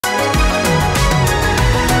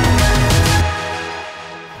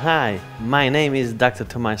Hi, my name is Dr.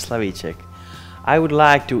 Tomáš Slavíček. I would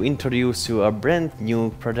like to introduce you a brand new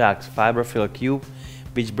product, Fibrafill Cube,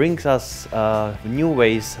 which brings us new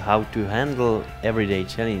ways how to handle everyday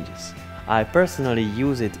challenges. I personally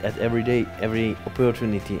use it at every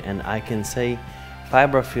opportunity, and I can say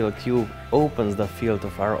Fibrafill Cube opens the field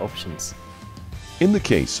of our options. In the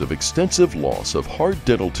case of extensive loss of hard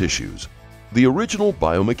dental tissues, the original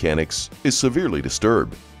biomechanics is severely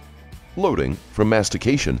disturbed. Loading from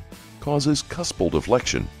mastication causes cuspal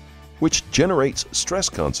deflection, which generates stress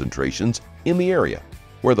concentrations in the area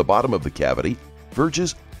where the bottom of the cavity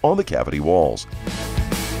verges on the cavity walls.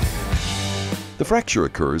 The fracture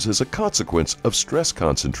occurs as a consequence of stress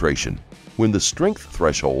concentration when the strength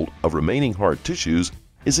threshold of remaining hard tissues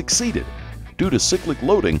is exceeded due to cyclic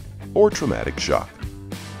loading or traumatic shock.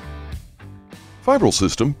 Fibrafill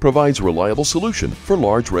system provides a reliable solution for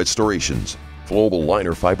large restorations. Flowable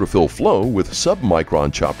liner Fibrafill Flow with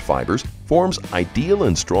sub-micron chopped fibers forms ideal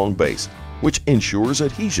and strong base, which ensures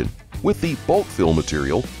adhesion with the bulk fill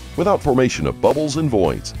material without formation of bubbles and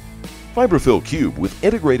voids. Fibrafill Cube with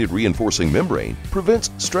integrated reinforcing membrane prevents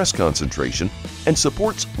stress concentration and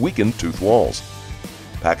supports weakened tooth walls.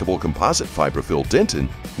 Packable composite Fibrafill dentin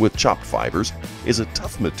with chopped fibers is a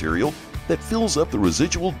tough material that fills up the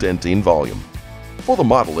residual dentin volume. For the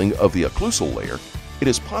modeling of the occlusal layer, it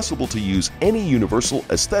is possible to use any universal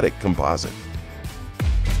aesthetic composite.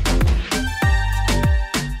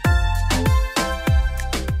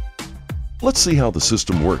 Let's see how the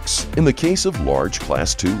system works in the case of large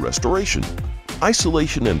Class II restoration.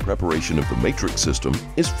 Isolation and preparation of the matrix system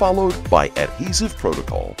is followed by adhesive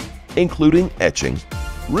protocol, including etching,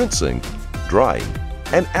 rinsing, drying,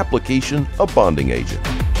 and application of bonding agent.